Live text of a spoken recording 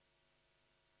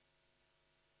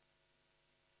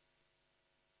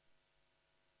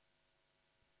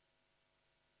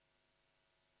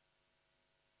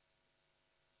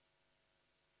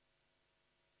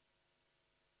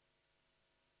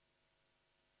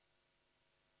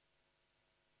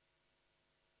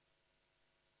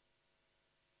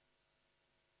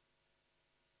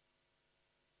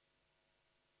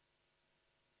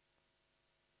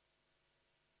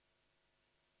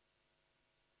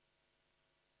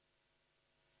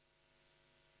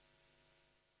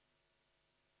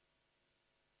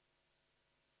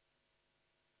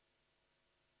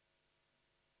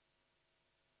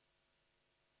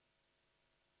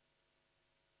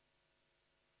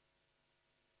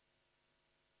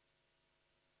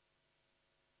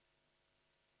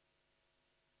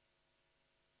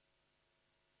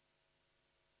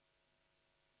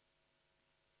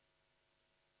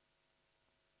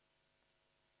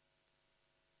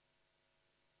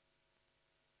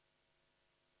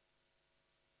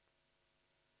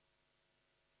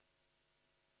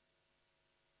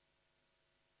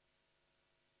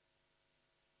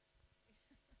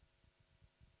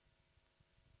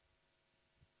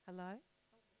Hello?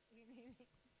 You hear me?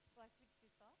 Will I switch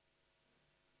this off?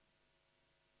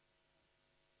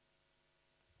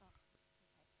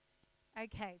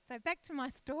 Okay, so back to my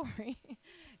story.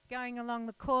 Going along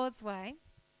the causeway,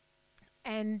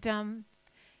 and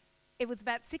it was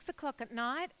about 6 o'clock at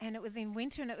night, and it was in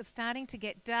winter, and it was starting to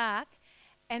get dark,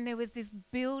 and there was this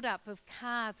build-up of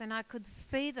cars, and I could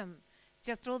see them,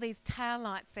 just all these tail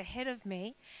lights ahead of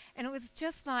me, and it was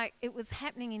just like it was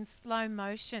happening in slow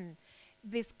motion,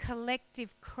 this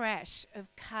collective crash of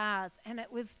cars, and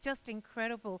it was just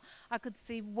incredible. I could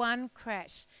see one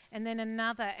crash and then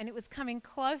another, and it was coming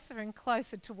closer and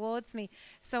closer towards me.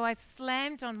 So I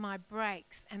slammed on my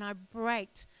brakes, and I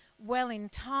braked well in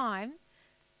time,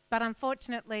 but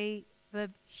unfortunately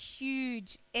the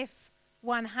huge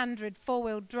F100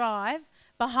 four-wheel drive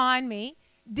behind me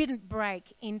didn't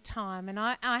brake in time, and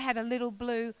I had a little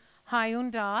blue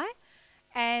Hyundai,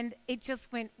 and it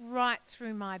just went right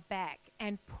through my back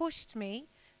and pushed me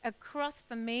across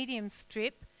the medium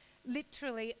strip,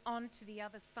 literally onto the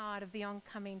other side of the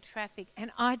oncoming traffic.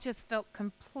 And I just felt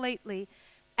completely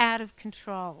out of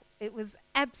control. It was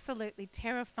absolutely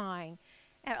terrifying.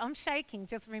 I'm shaking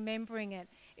just remembering it.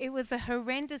 It was a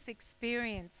horrendous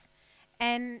experience.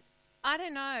 And I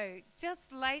don't know,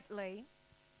 just lately,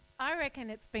 I reckon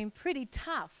it's been pretty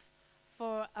tough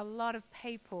for a lot of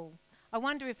people. I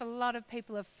wonder if a lot of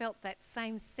people have felt that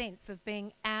same sense of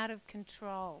being out of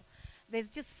control.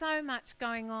 There's just so much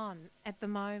going on at the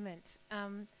moment.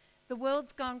 The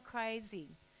world's gone crazy.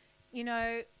 You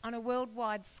know, on a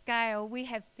worldwide scale, we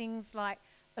have things like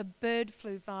a bird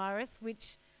flu virus,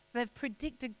 which they've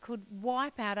predicted could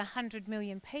wipe out 100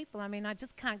 million people. I mean, I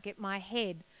just can't get my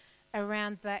head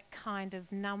around that kind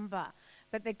of number.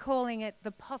 But they're calling it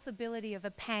the possibility of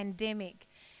a pandemic.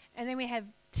 And then we have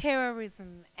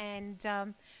terrorism, and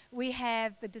we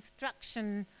have the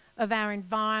destruction of our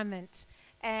environment,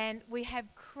 and we have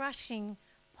crushing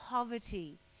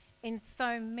poverty in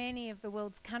so many of the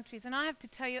world's countries. And I have to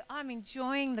tell you, I'm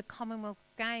enjoying the Commonwealth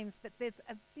Games, but there's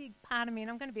a big part of me, and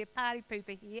I'm going to be a party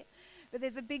pooper here, but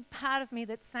there's a big part of me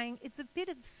that's saying it's a bit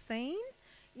obscene,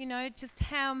 you know, just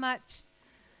how much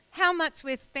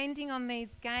we're spending on these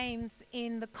games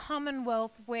in the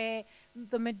Commonwealth, where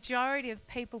the majority of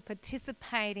people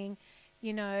participating,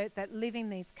 you know, that live in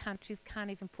these countries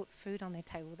can't even put food on their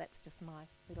table. That's just my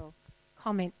little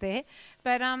comment there.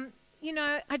 But, you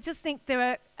know, I just think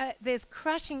there's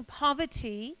crushing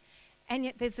poverty, and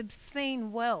yet there's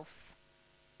obscene wealth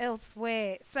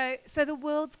elsewhere. So the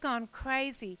world's gone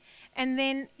crazy. And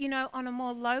then, you know, on a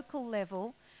more local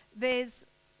level, there's,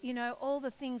 you know, all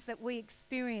the things that we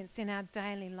experience in our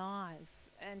daily lives.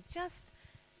 And just,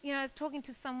 you know, I was talking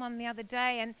to someone the other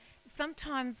day, and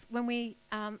sometimes when we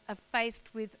are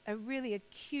faced with a really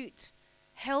acute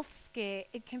health scare,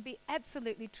 it can be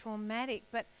absolutely traumatic.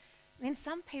 But then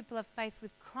some people are faced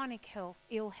with chronic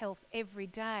ill health every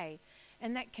day,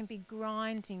 and that can be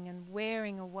grinding and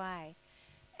wearing away.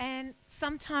 And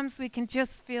sometimes we can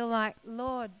just feel like,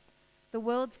 Lord, the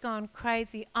world's gone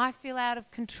crazy. I feel out of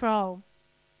control.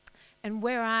 And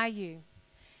where are you?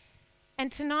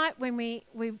 And tonight when we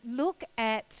look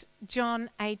at John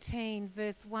 18,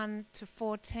 verse 1 to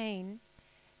 14,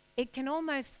 it can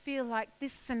almost feel like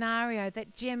this scenario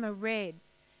that Gemma read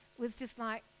was just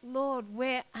like, Lord,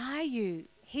 where are you?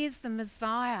 Here's the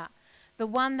Messiah, the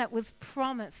one that was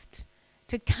promised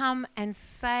to come and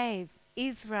save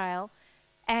Israel,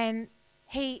 and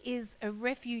he is a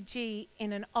refugee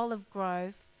in an olive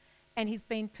grove, and he's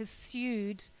been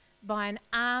pursued by an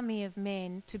army of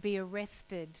men to be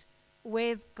arrested.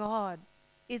 Where's God?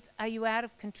 Are you out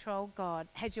of control, God?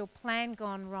 Has your plan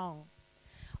gone wrong?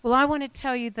 Well, I want to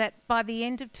tell you that by the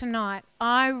end of tonight,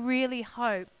 I really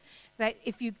hope that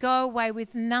if you go away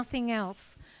with nothing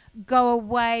else, go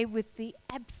away with the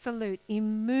absolute,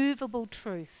 immovable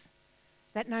truth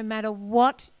that no matter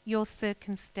what your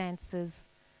circumstances,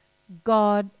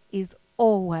 God is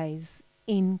always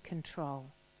in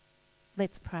control.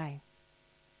 Let's pray.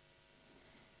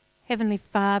 Heavenly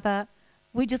Father,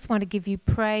 we just want to give you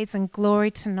praise and glory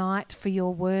tonight for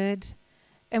your word.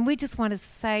 And we just want to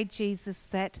say, Jesus,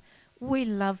 that we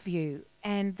love you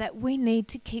and that we need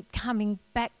to keep coming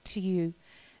back to you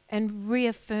and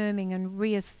reaffirming and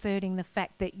reasserting the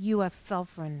fact that you are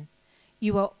sovereign.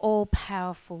 You are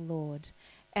all-powerful, Lord,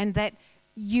 and that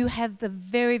you have the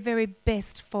very, very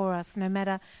best for us, no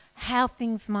matter how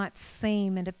things might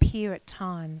seem and appear at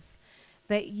times.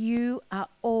 That you are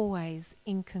always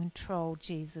in control,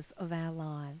 Jesus, of our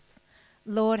lives.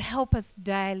 Lord, help us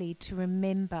daily to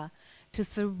remember to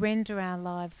surrender our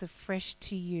lives afresh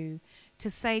to you, to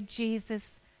say,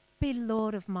 Jesus, be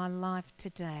Lord of my life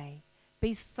today.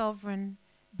 Be sovereign,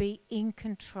 be in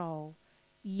control,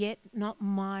 yet not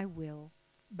my will,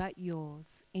 but yours.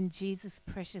 In Jesus'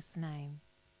 precious name,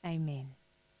 amen.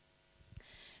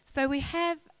 So we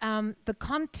have the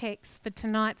context for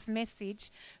tonight's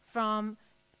message from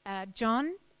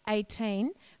John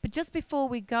 18. But just before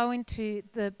we go into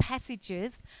the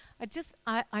passages,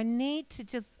 I need to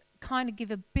just kind of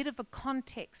give a bit of a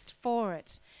context for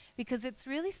it, because it's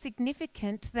really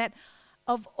significant that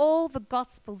of all the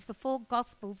Gospels, the four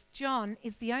Gospels, John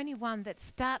is the only one that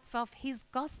starts off his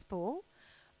Gospel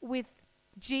with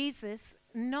Jesus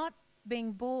not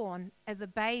being born as a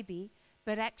baby,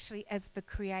 but actually as the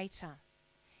Creator.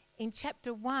 In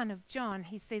chapter 1 of John,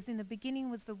 he says, "In the beginning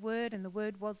was the Word, and the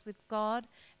Word was with God,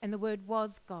 and the Word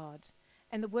was God.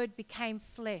 And the Word became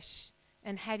flesh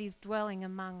and had his dwelling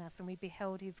among us, and we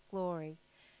beheld his glory."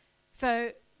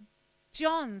 So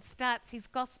John starts his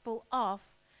gospel off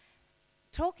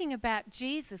talking about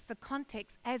Jesus, the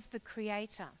context, as the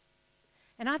Creator.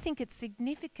 And I think it's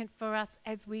significant for us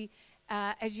as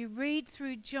you read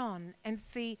through John and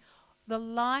see the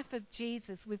life of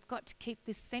Jesus, we've got to keep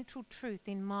this central truth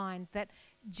in mind, that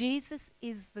Jesus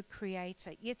is the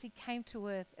Creator. Yes, he came to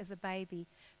earth as a baby,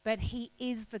 but he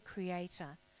is the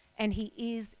Creator and he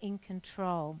is in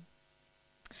control.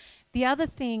 The other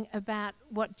thing about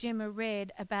what Gemma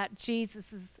read about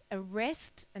Jesus'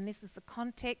 arrest, and this is the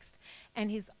context,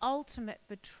 and his ultimate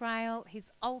betrayal,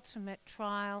 his ultimate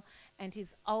trial, and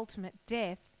his ultimate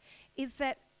death, is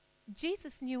that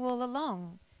Jesus knew all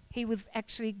along he was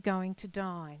actually going to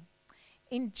die.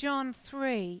 In John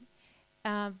 3,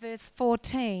 verse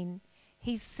 14,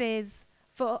 he says,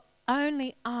 "For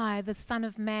only I, the Son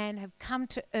of Man, have come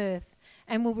to earth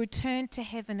and will return to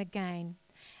heaven again.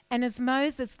 And as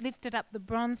Moses lifted up the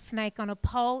bronze snake on a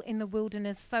pole in the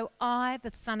wilderness, so I, the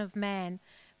Son of Man,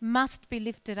 must be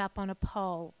lifted up on a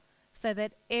pole, so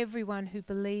that everyone who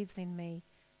believes in me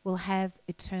will have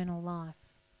eternal life."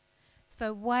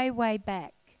 So way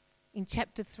back in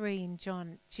chapter 3 in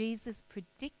John, Jesus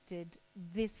predicted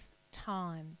this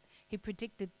time. He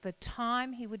predicted the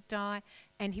time he would die,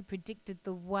 and he predicted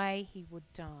the way he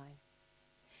would die.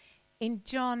 In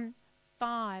John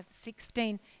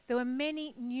 5:16, there were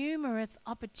numerous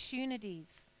opportunities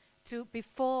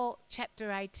before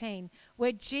chapter 18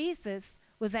 where Jesus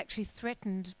was actually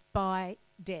threatened by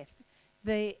death.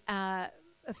 The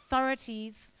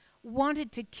authorities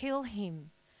wanted to kill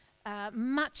him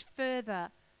much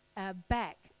further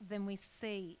back than we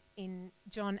see in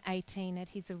John 18 at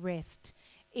his arrest.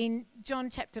 In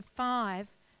John chapter 5,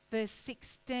 verse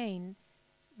 16,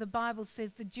 the Bible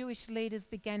says the Jewish leaders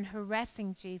began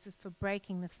harassing Jesus for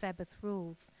breaking the Sabbath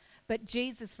rules. But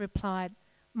Jesus replied,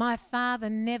 "My Father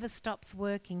never stops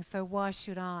working, so why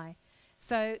should I?"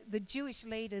 So the Jewish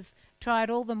leaders tried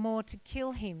all the more to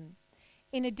kill him.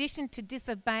 In addition to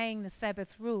disobeying the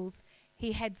Sabbath rules,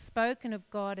 he had spoken of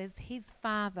God as his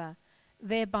Father,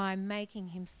 thereby making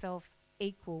himself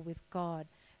equal with God.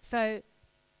 So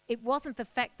it wasn't the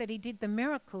fact that he did the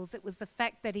miracles, it was the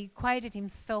fact that he equated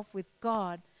himself with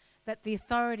God, that the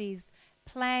authorities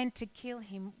planned to kill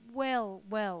him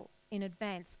well in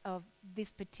advance of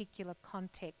this particular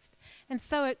context. And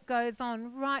so it goes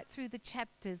on right through the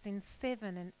chapters in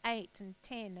 7 and 8 and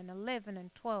 10 and 11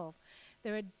 and 12.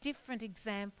 There are different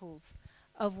examples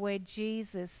of where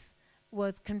Jesus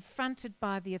was confronted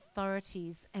by the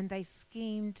authorities and they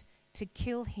schemed to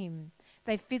kill him.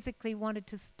 They physically wanted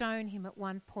to stone him at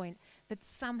one point, but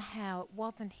somehow it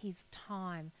wasn't his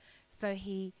time. So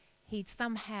he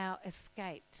somehow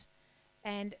escaped.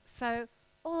 And so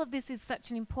all of this is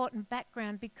such an important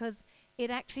background because it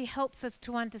actually helps us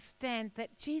to understand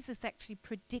that Jesus actually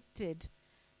predicted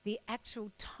the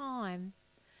actual time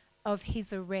of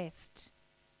his arrest.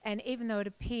 And even though it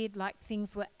appeared like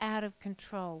things were out of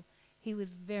control, he was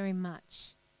very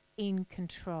much in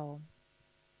control.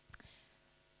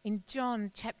 In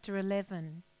John chapter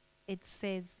 11, it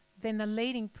says, "Then the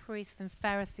leading priests and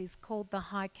Pharisees called the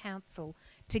high council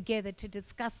together to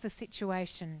discuss the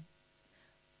situation.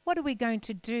 'What are we going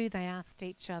to do?' they asked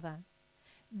each other.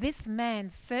 'This man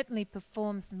certainly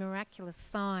performs miraculous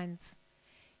signs.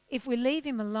 If we leave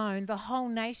him alone, the whole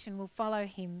nation will follow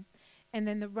him, and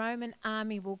then the Roman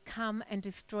army will come and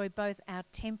destroy both our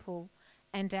temple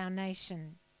and our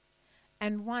nation.'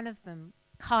 And one of them,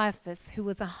 Caiaphas, who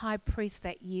was a high priest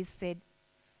that year, said,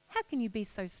 'How can you be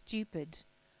so stupid?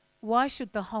 Why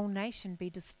should the whole nation be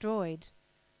destroyed?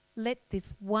 Let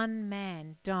this one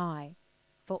man die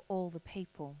for all the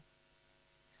people.'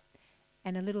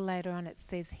 And a little later on it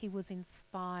says he was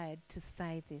inspired to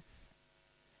say this.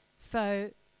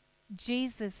 So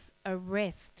Jesus'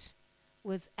 arrest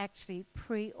was actually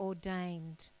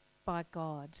preordained by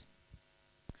God.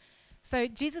 So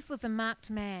Jesus was a marked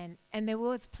man, and there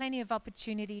was plenty of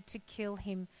opportunity to kill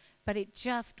him, but it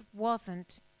just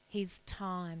wasn't his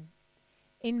time.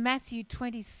 In Matthew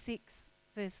 26,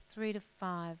 verse 3 to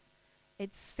 5,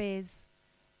 it says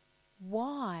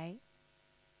why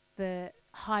the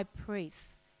high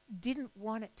priest didn't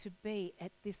want it to be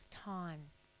at this time.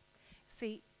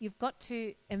 See, you've got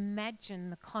to imagine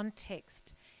the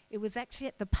context. It was actually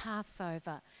at the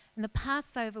Passover, and the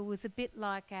Passover was a bit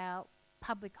like our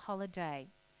public holiday,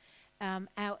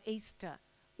 our Easter,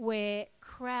 where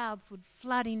crowds would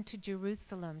flood into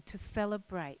Jerusalem to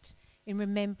celebrate in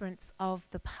remembrance of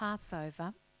the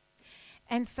Passover.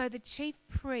 And so the chief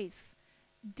priests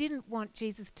didn't want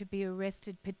Jesus to be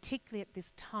arrested, particularly at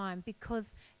this time,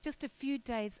 because just a few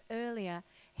days earlier,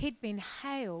 he'd been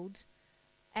hailed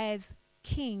as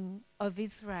King of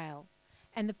Israel.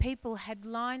 And the people had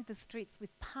lined the streets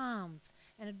with palms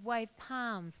and had waved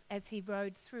palms as he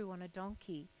rode through on a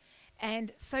donkey.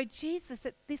 And so Jesus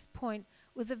at this point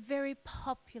was a very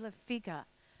popular figure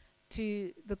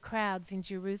to the crowds in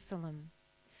Jerusalem.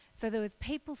 So there was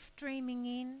people streaming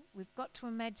in. We've got to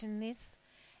imagine this.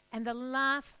 And the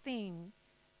last thing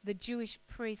the Jewish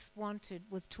priests wanted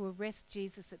was to arrest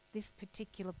Jesus at this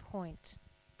particular point.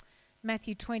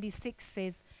 Matthew 26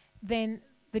 says, "Then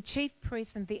the chief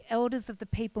priests and the elders of the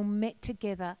people met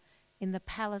together in the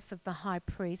palace of the high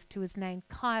priest, who was named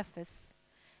Caiaphas.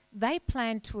 They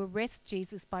planned to arrest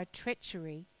Jesus by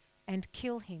treachery and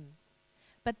kill him.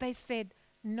 But they said,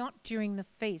 'Not during the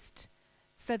feast,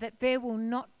 so that there will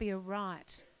not be a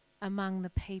riot among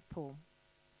the people.'"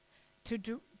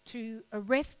 To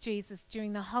arrest Jesus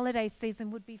during the holiday season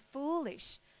would be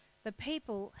foolish. The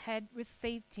people had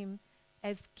received him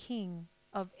as King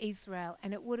of Israel,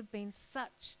 and it would have been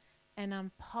such an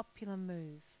unpopular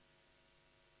move.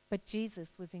 But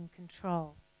Jesus was in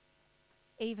control,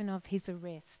 even of his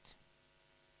arrest.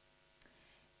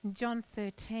 In John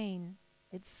 13,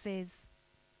 it says,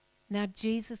 "Now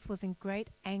Jesus was in great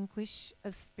anguish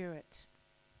of spirit,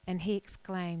 and he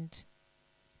exclaimed,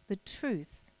 'The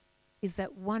truth is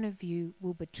that one of you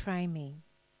will betray me.'"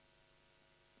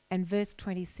 And verse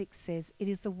 26 says, "It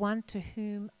is the one to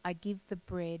whom I give the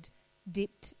bread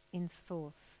dipped in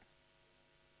sauce."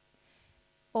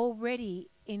 Already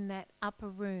in that upper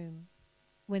room,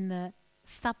 when the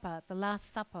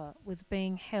Last Supper was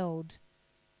being held,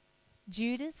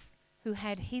 Judas, who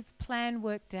had his plan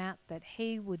worked out that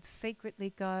he would secretly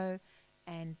go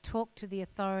and talk to the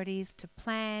authorities to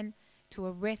plan to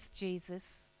arrest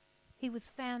Jesus, he was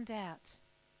found out.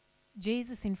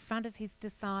 Jesus, in front of his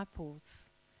disciples,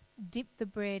 dipped the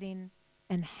bread in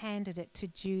and handed it to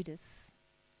Judas.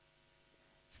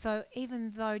 So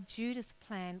even though Judas'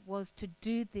 plan was to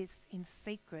do this in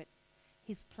secret,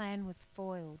 his plan was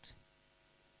foiled.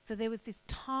 So there was this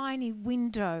tiny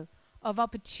window of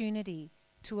opportunity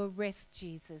to arrest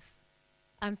Jesus,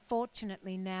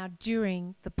 unfortunately now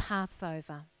during the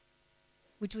Passover,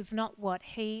 which was not what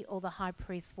he or the high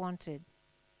priest wanted.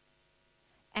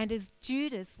 And as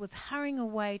Judas was hurrying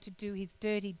away to do his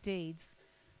dirty deeds,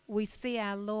 we see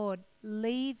our Lord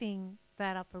leaving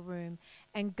that upper room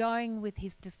and going with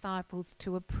his disciples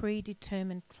to a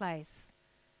predetermined place,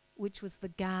 which was the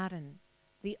garden,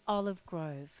 the olive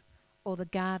grove, or the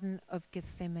Garden of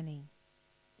Gethsemane.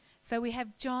 So we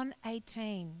have John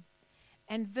 18,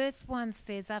 and verse 1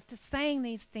 says, "After saying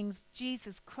these things,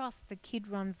 Jesus crossed the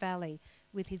Kidron Valley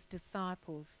with his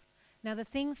disciples." Now the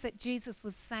things that Jesus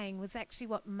was saying was actually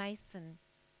what Mason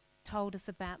told us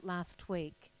about last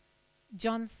week.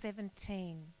 John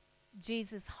 17,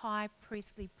 Jesus' high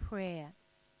priestly prayer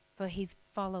for his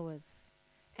followers.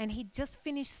 And he'd just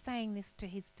finished saying this to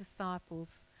his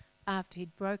disciples after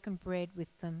he'd broken bread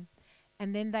with them.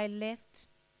 And then they left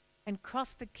and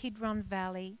crossed the Kidron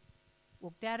Valley,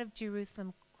 walked out of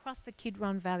Jerusalem, crossed the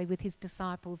Kidron Valley with his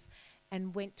disciples,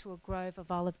 and went to a grove of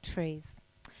olive trees.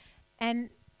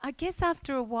 And I guess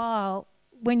after a while,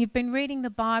 when you've been reading the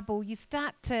Bible, you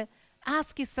start to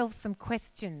ask yourself some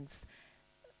questions.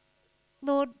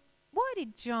 Lord, why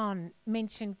did John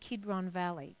mention Kidron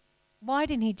Valley? Why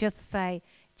didn't he just say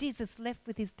Jesus left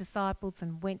with his disciples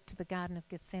and went to the Garden of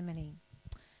Gethsemane?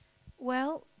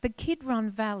 Well, the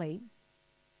Kidron Valley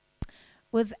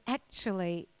was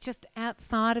actually just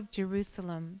outside of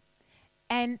Jerusalem,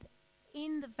 and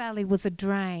in the valley was a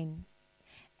drain.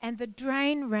 And the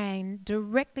drain ran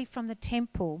directly from the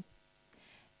temple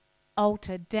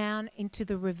altar down into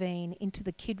the ravine, into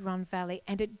the Kidron Valley,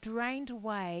 and it drained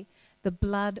away the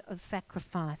blood of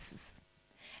sacrifices.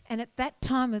 And at that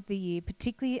time of the year,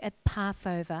 particularly at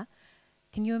Passover,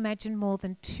 can you imagine more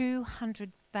than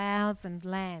 200,000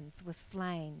 lambs were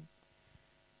slain?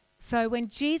 So when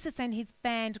Jesus and his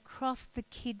band crossed the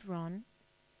Kidron,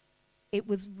 it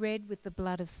was red with the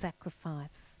blood of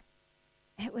sacrifice.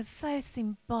 It was so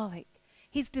symbolic.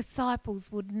 His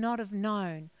disciples would not have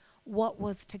known what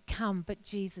was to come, but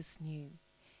Jesus knew.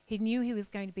 He knew he was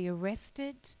going to be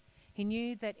arrested. He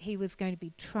knew that he was going to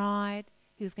be tried.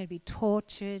 He was going to be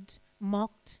tortured,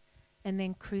 mocked, and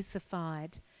then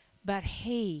crucified. But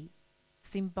he,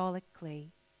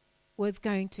 symbolically, was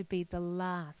going to be the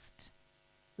last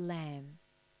lamb.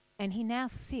 And he now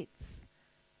sits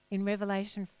in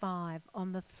Revelation 5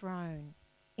 on the throne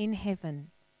in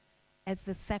heaven as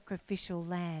the sacrificial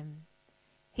lamb.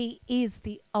 He is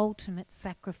the ultimate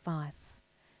sacrifice.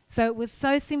 So it was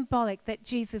so symbolic that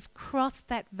Jesus crossed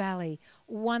that valley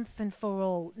once and for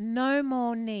all. No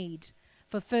more need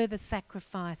for further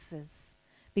sacrifices,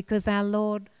 because our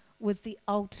Lord was the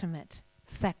ultimate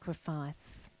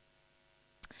sacrifice.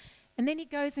 And then he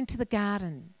goes into the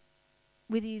garden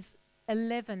with his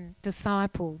 11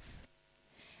 disciples.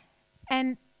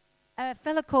 And a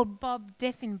fellow called Bob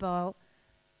Deffinbow,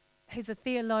 who's a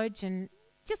theologian,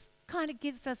 just kind of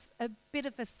gives us a bit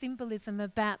of a symbolism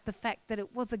about the fact that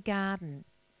it was a garden.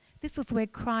 This was where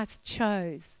Christ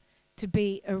chose to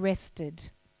be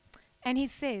arrested. And he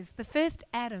says, the first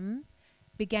Adam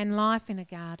began life in a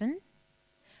garden.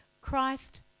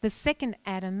 Christ, the second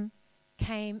Adam,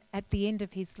 came at the end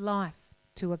of his life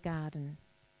to a garden.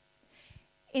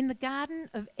 In the Garden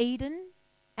of Eden,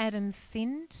 Adam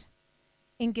sinned.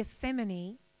 In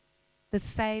Gethsemane, the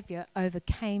Saviour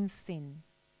overcame sin.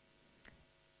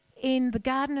 In the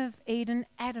Garden of Eden,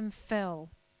 Adam fell.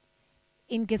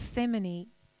 In Gethsemane,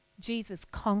 Jesus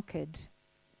conquered.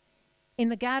 In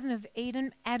the Garden of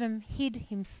Eden, Adam hid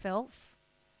himself.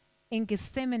 In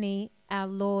Gethsemane, our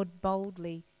Lord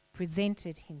boldly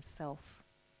presented himself.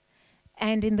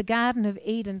 And in the Garden of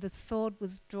Eden, the sword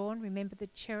was drawn. Remember, the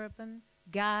cherubim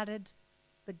guarded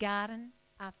the garden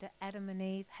after Adam and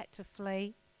Eve had to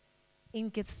flee. In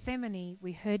Gethsemane,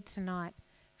 we heard tonight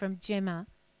from Gemma,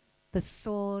 the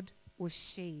sword was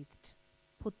sheathed.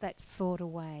 Put that sword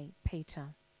away,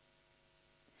 Peter.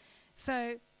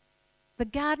 So the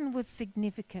garden was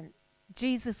significant.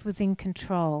 Jesus was in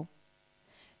control.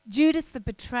 Judas the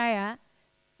betrayer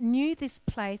knew this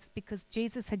place because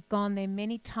Jesus had gone there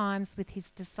many times with his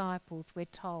disciples, we're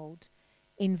told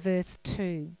in verse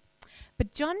 2.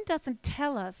 But John doesn't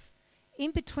tell us.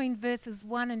 In between verses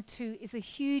 1 and 2 is a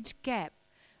huge gap,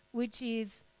 which is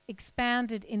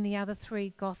expounded in the other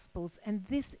three Gospels. And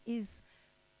this is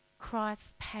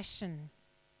Christ's passion,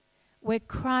 where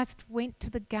Christ went to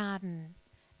the garden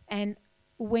and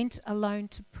went alone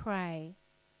to pray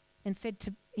and said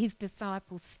to his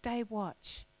disciples, stay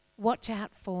watch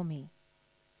out for me.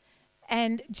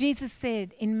 And Jesus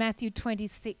said in Matthew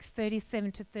 26,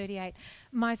 37 to 38,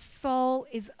 my soul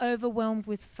is overwhelmed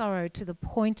with sorrow to the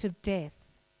point of death.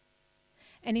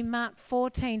 And in Mark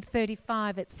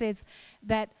 14:35 it says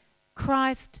that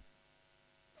Christ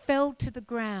fell to the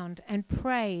ground and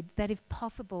prayed that if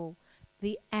possible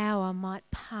the hour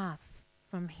might pass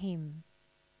from him.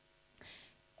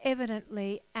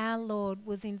 Evidently, our Lord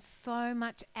was in so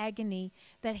much agony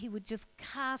that he would just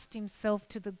cast himself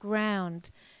to the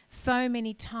ground so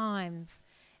many times.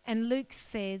 And Luke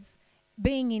says,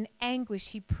 being in anguish,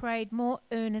 he prayed more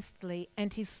earnestly,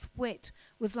 and his sweat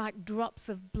was like drops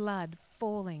of blood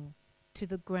falling to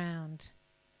the ground.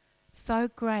 So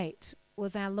great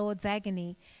was our Lord's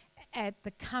agony at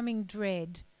the coming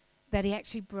dread that he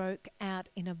actually broke out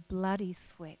in a bloody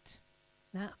sweat.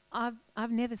 Now,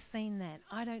 I've never seen that.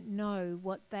 I don't know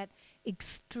what that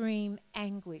extreme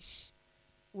anguish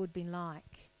would be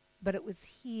like. But it was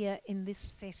here in this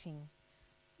setting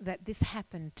that this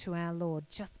happened to our Lord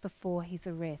just before his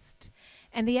arrest.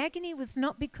 And the agony was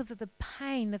not because of the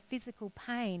pain, the physical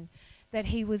pain that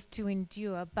he was to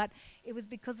endure, but it was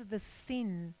because of the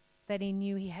sin that he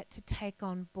knew he had to take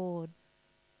on board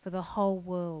for the whole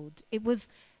world. It was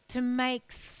to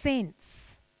make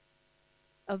sense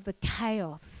of the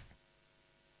chaos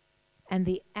and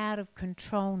the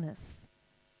out-of-controlness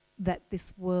that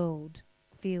this world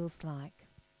feels like.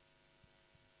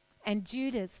 And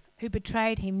Judas, who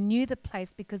betrayed him, knew the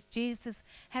place because Jesus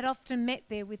had often met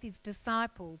there with his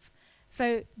disciples.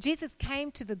 So Jesus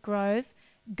came to the grove,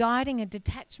 guiding a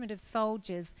detachment of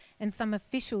soldiers and some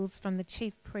officials from the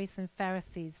chief priests and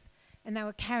Pharisees. And they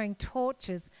were carrying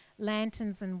torches,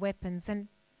 lanterns and weapons. And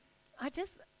I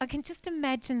can just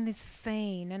imagine this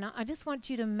scene, and I just want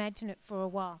you to imagine it for a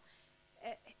while,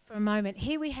 for a moment.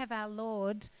 Here we have our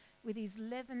Lord with his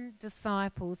 11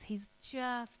 disciples. He's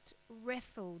just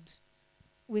wrestled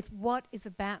with what is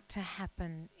about to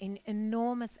happen in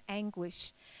enormous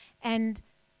anguish. And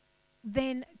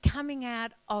then coming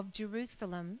out of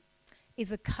Jerusalem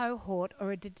is a cohort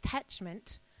or a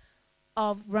detachment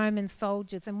of Roman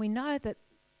soldiers. And we know that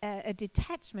a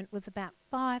detachment was about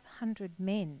 500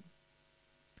 men.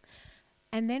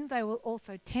 And then they were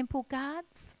also temple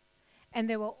guards, and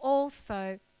there were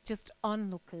also just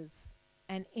onlookers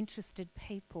and interested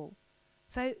people.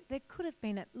 So there could have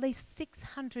been at least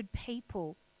 600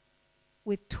 people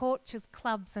with torches,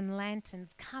 clubs and lanterns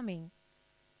coming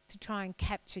to try and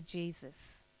capture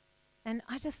Jesus. And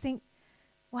I just think,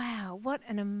 wow, what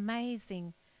an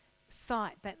amazing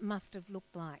sight that must have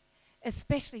looked like,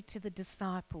 especially to the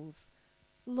disciples.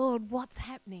 Lord, what's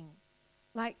happening?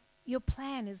 Like, your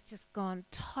plan has just gone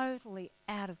totally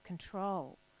out of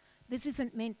control. This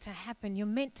isn't meant to happen. You're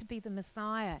meant to be the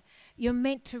Messiah. You're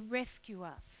meant to rescue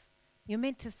us. You're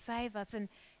meant to save us.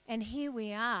 And here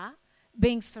we are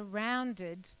being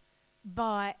surrounded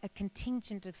by a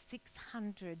contingent of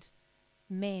 600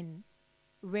 men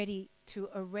ready to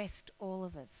arrest all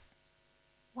of us.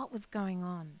 What was going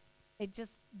on? It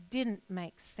just didn't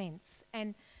make sense.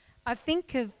 And I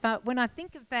think of, when I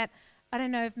think of that, I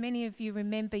don't know if many of you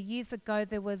remember, years ago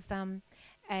there was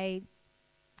a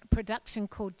production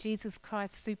called Jesus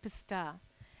Christ Superstar.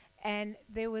 And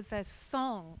there was a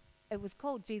song, it was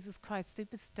called Jesus Christ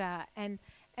Superstar. And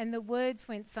the words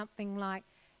went something like,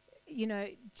 you know,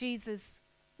 Jesus,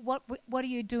 what are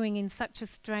you doing in such a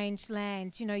strange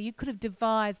land? You know, you could have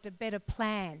devised a better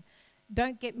plan.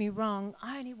 Don't get me wrong,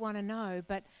 I only want to know,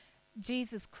 but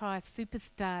Jesus Christ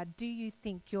Superstar, do you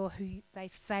think you're who they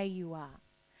say you are?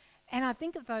 And I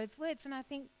think of those words and I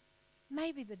think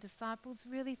maybe the disciples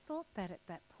really thought that at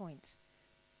that point.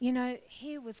 You know,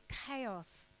 here was chaos.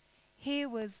 Here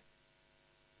was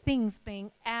things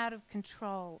being out of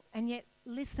control. And yet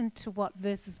listen to what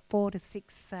verses 4 to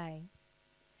 6 say.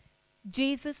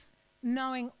 Jesus,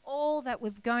 knowing all that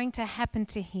was going to happen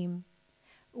to him,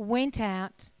 went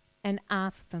out and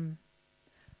asked them,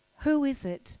 "Who is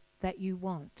it that you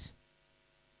want?"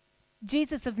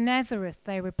 "Jesus of Nazareth,"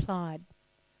 they replied.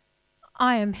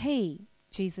 "I am he,"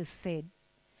 Jesus said.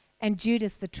 And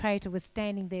Judas the traitor was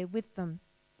standing there with them.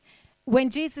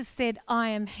 When Jesus said, "I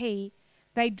am he,"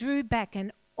 they drew back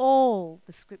and all,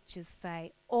 the scriptures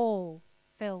say, all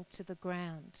fell to the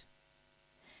ground.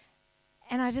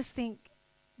 And I just think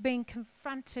being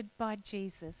confronted by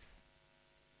Jesus,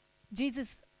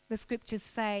 the scriptures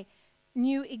say,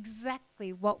 knew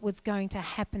exactly what was going to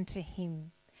happen to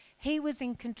him. He was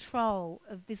in control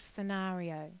of this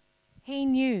scenario. He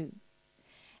knew.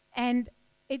 And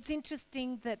it's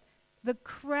interesting that the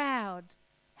crowd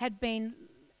had been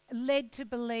led to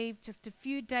believe just a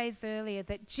few days earlier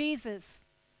that Jesus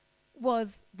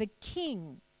was the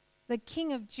King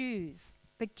of Jews,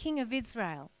 the King of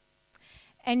Israel.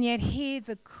 And yet here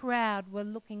the crowd were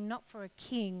looking not for a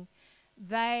king,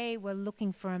 they were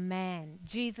looking for a man,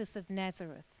 Jesus of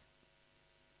Nazareth.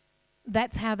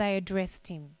 That's how they addressed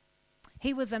him.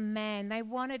 He was a man. They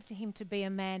wanted him to be a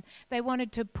man. They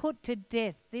wanted to put to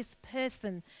death this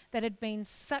person that had been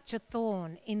such a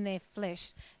thorn in their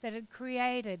flesh, that had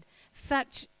created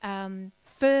such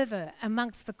fervour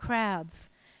amongst the crowds.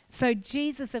 So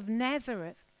Jesus of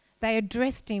Nazareth, they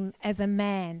addressed him as a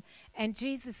man. And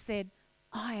Jesus said,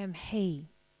 "I am he."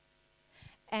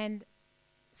 And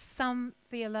some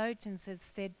theologians have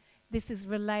said this is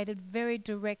related very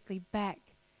directly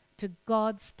back to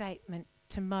God's statement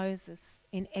to Moses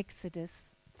in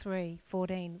Exodus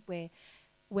 3:14, where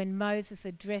when Moses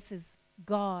addresses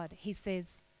God, he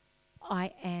says, "I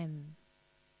am.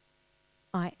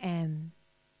 I am."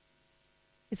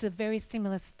 It's a very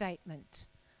similar statement.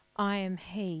 I am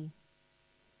he.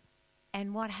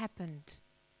 And what happened?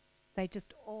 They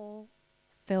just all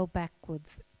fell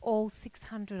backwards, all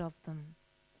 600 of them.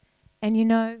 And you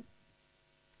know,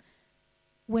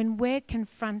 when we're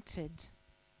confronted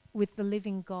with the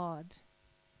living God,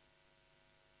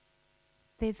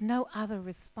 there's no other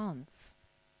response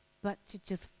but to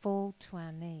just fall to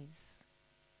our knees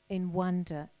in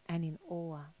wonder and in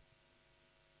awe.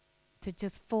 To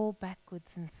just fall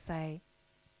backwards and say,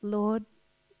 "Lord,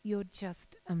 you're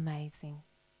just amazing.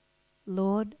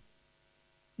 Lord,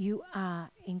 you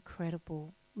are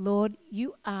incredible. Lord,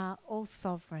 you are all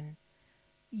sovereign.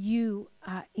 You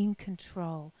are in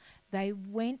control." They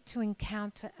went to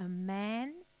encounter a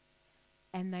man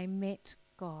and they met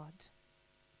God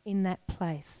in that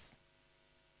place.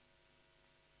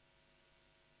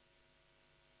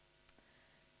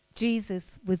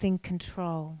 Jesus was in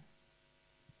control.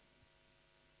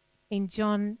 In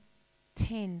John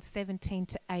 10:17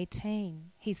 to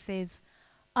 18, he says,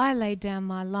 "I lay down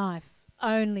my life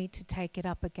only to take it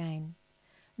up again.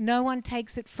 No one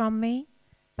takes it from me,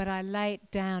 but I lay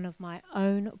it down of my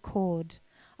own accord.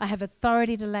 I have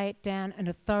authority to lay it down and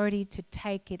authority to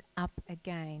take it up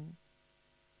again.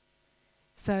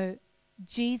 So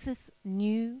Jesus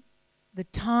knew the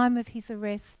time of his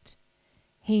arrest.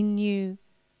 He knew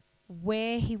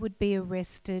where he would be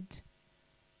arrested.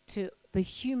 To the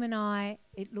human eye,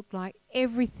 it looked like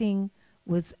everything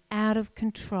was out of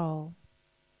control.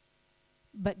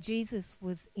 But Jesus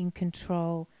was in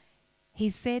control. He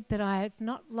said that I have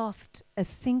not lost a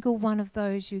single one of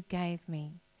those you gave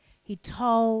me. He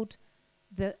told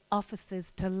the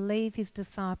officers to leave his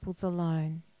disciples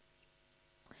alone.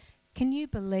 Can you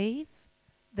believe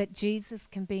that Jesus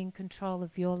can be in control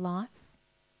of your life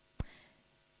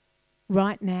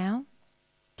right now?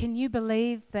 Can you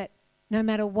believe that no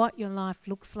matter what your life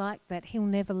looks like, that he'll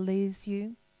never lose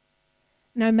you?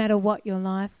 No matter what your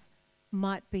life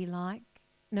might be like,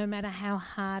 no matter how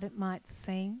hard it might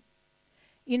seem.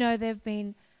 You know, there have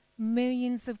been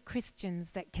millions of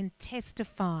Christians that can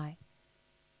testify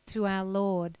to our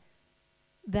Lord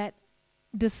that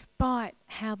despite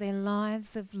how their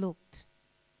lives have looked,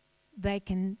 they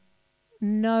can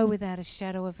know without a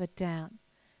shadow of a doubt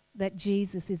that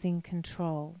Jesus is in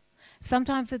control.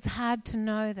 Sometimes it's hard to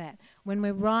know that when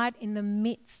we're right in the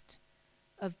midst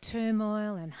of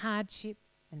turmoil and hardship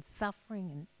and suffering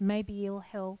and maybe ill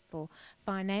health or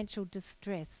financial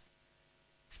distress.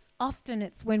 Often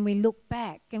it's when we look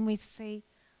back and we see,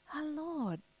 oh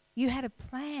Lord, you had a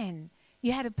plan.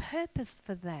 You had a purpose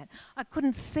for that. I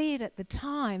couldn't see it at the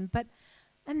time,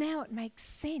 and now it makes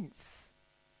sense.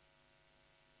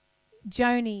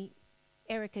 Joni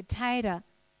Erica Taylor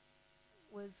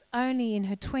was only in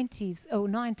her 20s, or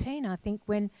 19 I think,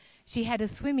 when she had a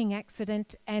swimming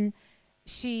accident and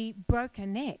she broke her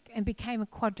neck and became a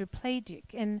quadriplegic.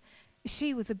 And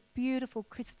she was a beautiful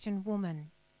Christian woman.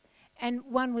 And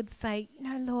one would say, you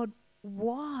know, Lord,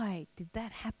 why did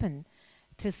that happen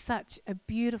to such a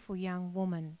beautiful young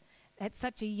woman at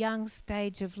such a young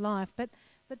stage of life? But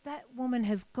that woman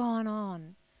has gone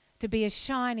on to be a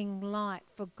shining light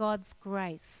for God's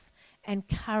grace and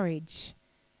courage.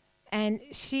 And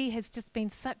she has just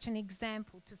been such an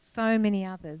example to so many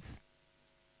others.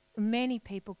 Many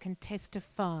people can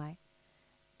testify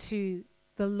to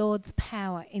the Lord's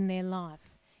power in their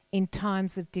life in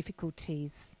times of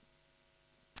difficulties.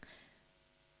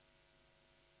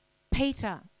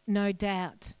 Peter, no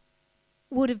doubt,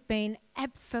 would have been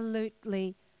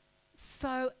absolutely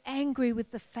so angry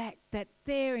with the fact that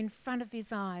there in front of his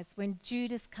eyes, when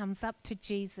Judas comes up to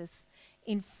Jesus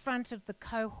in front of the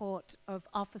cohort of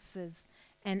officers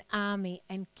and army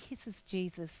and kisses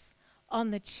Jesus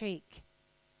on the cheek,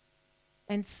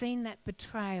 and seen that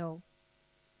betrayal,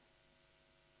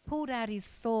 pulled out his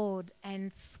sword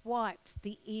and swiped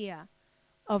the ear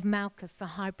of Malchus, the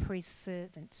high priest's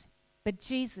servant. But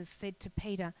Jesus said to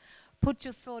Peter, "Put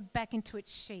your sword back into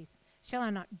its sheath. Shall I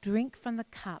not drink from the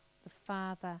cup the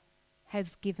Father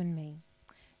has given me?"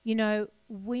 You know,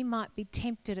 we might be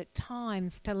tempted at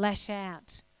times to lash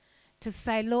out, to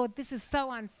say, Lord, this is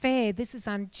so unfair, this is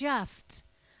unjust,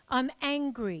 I'm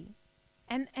angry.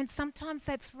 And sometimes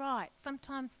that's right.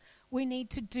 Sometimes we need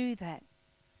to do that.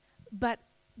 But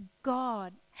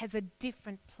God has a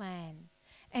different plan.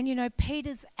 And you know,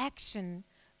 Peter's action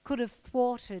could have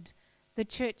thwarted the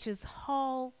church's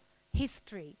whole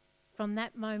history from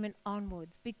that moment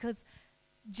onwards, because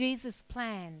Jesus'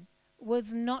 plan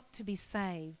was not to be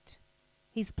saved.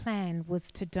 His plan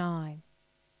was to die.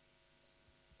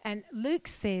 And Luke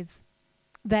says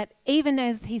that even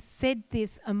as he said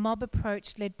this, a mob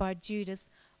approached led by Judas,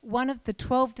 one of the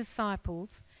 12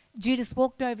 disciples. Judas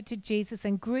walked over to Jesus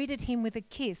and greeted him with a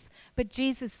kiss. But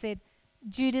Jesus said,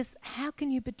 "Judas, how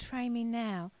can you betray me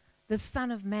now, the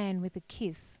Son of Man, with a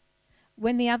kiss?"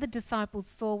 When the other disciples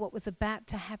saw what was about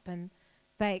to happen,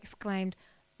 they exclaimed,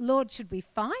 "Lord, should we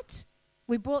fight?"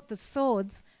 We brought the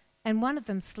swords, and one of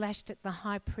them slashed at the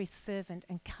high priest's servant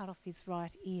and cut off his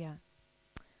right ear,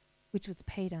 which was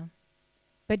Peter.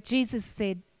 But Jesus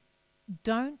said,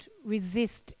 "Don't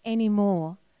resist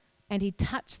anymore." And he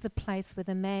touched the place where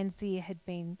the man's ear had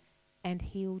been and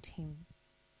healed him.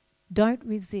 Don't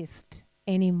resist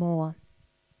anymore.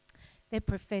 They're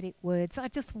prophetic words. I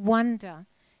just wonder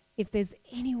if there's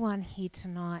anyone here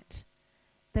tonight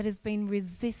that has been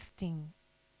resisting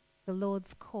the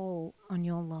Lord's call on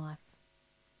your life.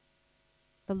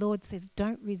 The Lord says,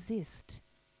 don't resist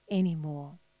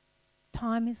anymore.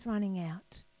 Time is running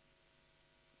out.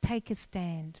 Take a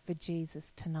stand for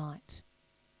Jesus tonight.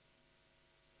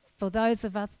 For those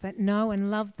of us that know and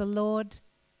love the Lord,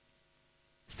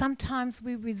 sometimes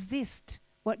we resist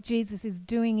what Jesus is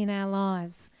doing in our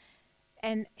lives.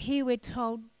 And here we're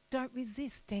told, don't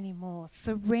resist anymore.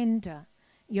 Surrender.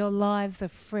 your lives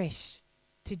afresh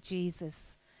to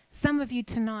Jesus. Some of you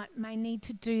tonight may need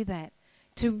to do that,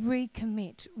 to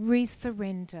recommit,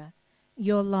 resurrender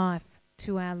your life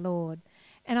to our Lord.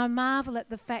 And I marvel at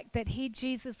the fact that here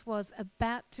Jesus was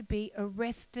about to be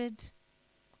arrested,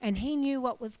 and he knew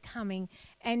what was coming,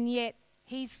 and yet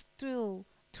he still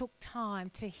took time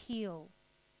to heal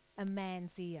a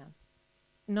man's ear.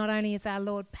 Not only is our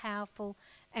Lord powerful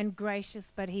and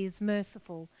gracious, but he is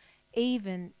merciful,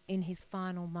 even in his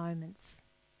final moments.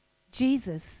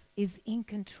 Jesus is in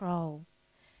control.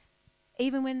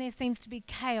 Even when there seems to be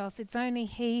chaos, it's only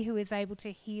he who is able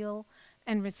to heal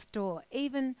and restore.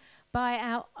 Even by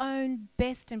our own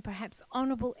best and perhaps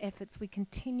honourable efforts, we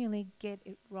continually get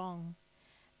it wrong.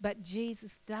 But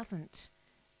Jesus doesn't.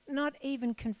 Not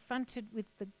even confronted with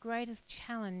the greatest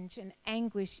challenge and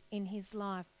anguish in his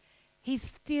life, he's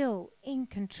still in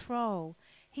control.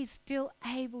 He's still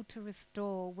able to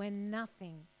restore when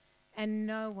nothing and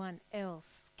no one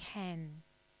else can.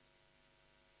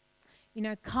 You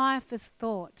know, Caiaphas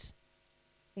thought,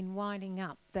 in winding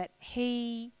up, that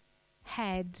he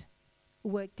had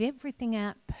worked everything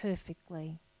out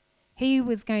perfectly. He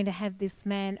was going to have this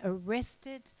man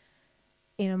arrested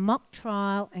in a mock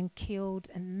trial and killed,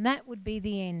 and that would be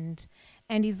the end.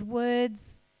 And his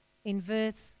words in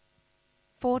verse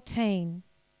 14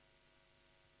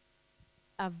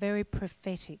 are very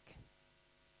prophetic.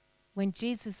 When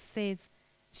Jesus says,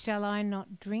 "Shall I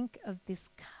not drink of this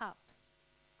cup?"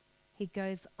 he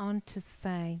goes on to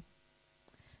say,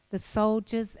 the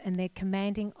soldiers and their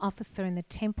commanding officer and the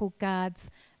temple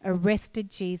guards arrested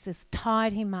Jesus,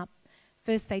 tied him up.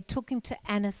 First they took him to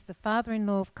Annas, the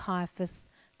father-in-law of Caiaphas,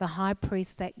 the high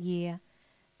priest that year.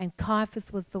 And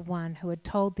Caiaphas was the one who had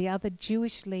told the other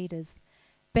Jewish leaders,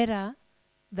 better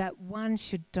that one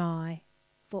should die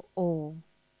for all.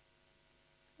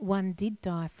 One did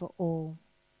die for all,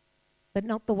 but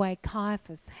not the way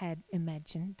Caiaphas had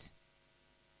imagined.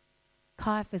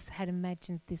 Caiaphas had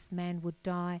imagined this man would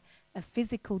die a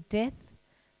physical death,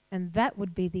 and that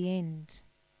would be the end.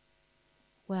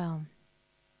 Well,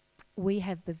 we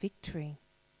have the victory,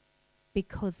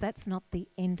 because that's not the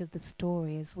end of the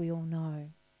story, as we all know.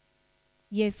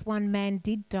 Yes, one man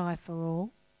did die for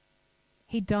all.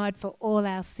 He died for all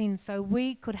our sins, so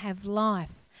we could have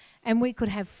life, and we could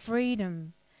have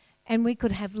freedom, and we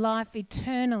could have life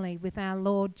eternally with our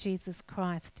Lord Jesus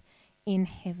Christ in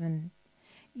heaven.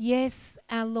 Yes,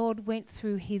 our Lord went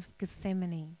through his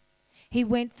Gethsemane. He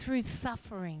went through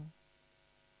suffering.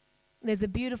 There's a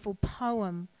beautiful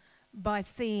poem by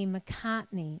C.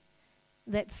 McCartney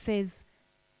that says,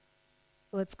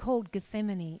 well, it's called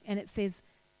Gethsemane, and it says,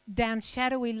 down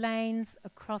shadowy lanes,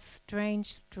 across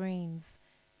strange streams,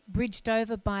 bridged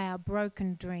over by our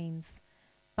broken dreams,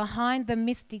 behind the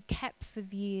misty caps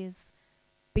of years,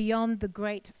 beyond the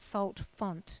great salt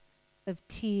font of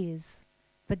tears,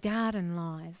 the garden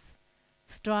lies.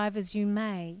 Strive as you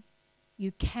may,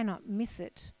 you cannot miss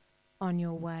it on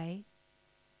your way.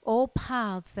 All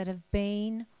paths that have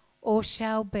been or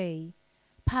shall be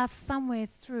pass somewhere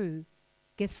through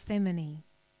Gethsemane.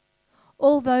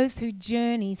 All those who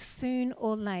journey soon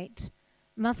or late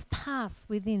must pass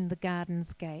within the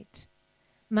garden's gate,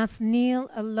 must kneel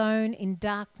alone in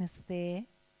darkness there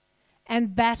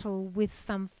and battle with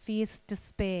some fierce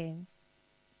despair.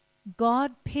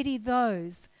 God pity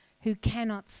those who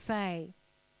cannot say,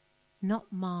 not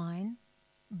mine,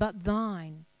 but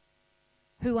thine,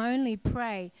 who only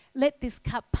pray, let this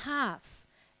cup pass,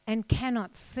 and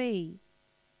cannot see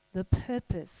the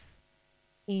purpose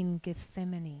in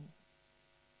Gethsemane.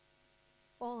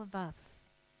 All of us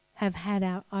have had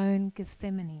our own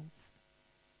Gethsemanes,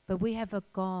 but we have a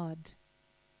God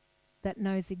that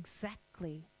knows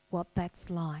exactly what that's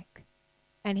like,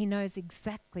 and he knows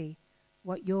exactly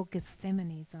what your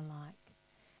Gethsemanes are like.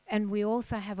 And we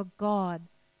also have a God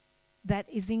that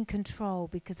is in control,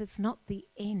 because it's not the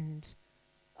end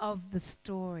of the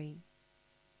story.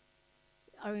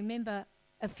 I remember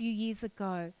a few years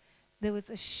ago, there was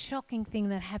a shocking thing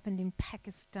that happened in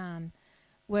Pakistan,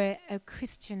 where a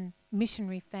Christian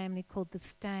missionary family called the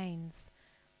Staines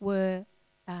were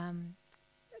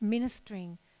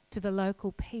ministering to the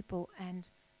local people, and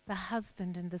the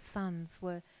husband and the sons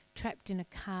were trapped in a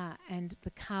car, and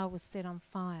the car was set on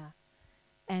fire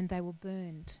and they were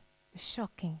burned. It was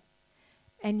shocking.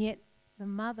 And yet the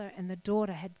mother and the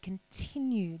daughter had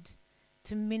continued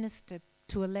to minister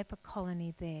to a leper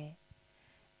colony there.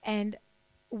 And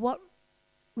what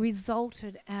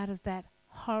resulted out of that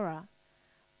horror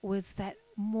was that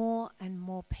more and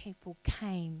more people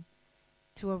came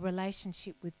to a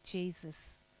relationship with Jesus.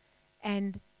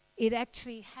 And it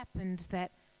actually happened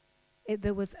that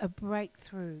there was a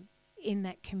breakthrough in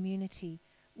that community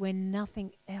when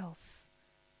nothing else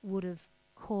would have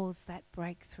caused that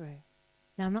breakthrough.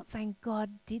 Now, I'm not saying God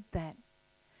did that,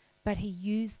 but he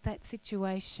used that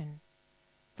situation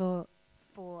for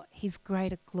his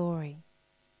greater glory.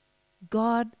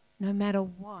 God, no matter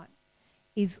what,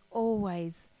 is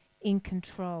always in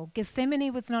control.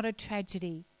 Gethsemane was not a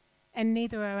tragedy, and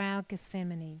neither are our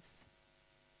Gethsemanes.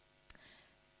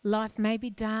 Life may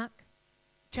be dark,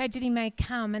 tragedy may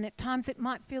come, and at times it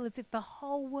might feel as if the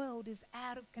whole world is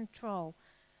out of control.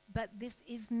 But this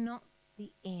is not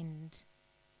the end.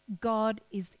 God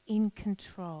is in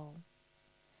control.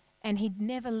 And he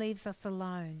never leaves us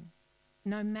alone,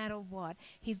 no matter what.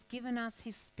 He's given us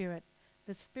his Spirit,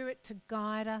 the Spirit to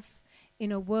guide us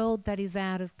in a world that is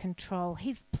out of control.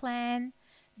 His plan,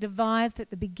 devised at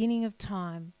the beginning of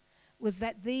time, was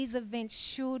that these events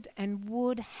should and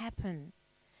would happen.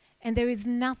 And there is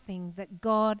nothing that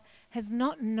God has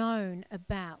not known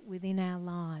about within our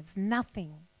lives.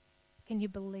 Nothing. Can you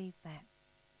believe that?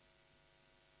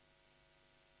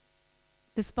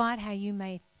 Despite how you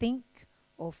may think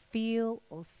or feel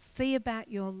or see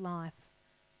about your life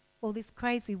or this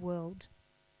crazy world,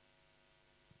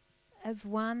 as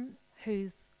one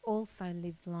who's also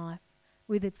lived life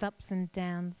with its ups and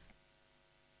downs,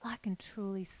 I can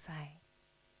truly say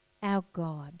our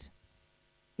God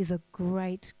is a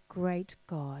great, great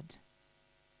God,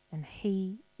 and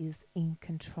he is in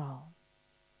control.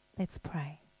 Let's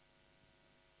pray.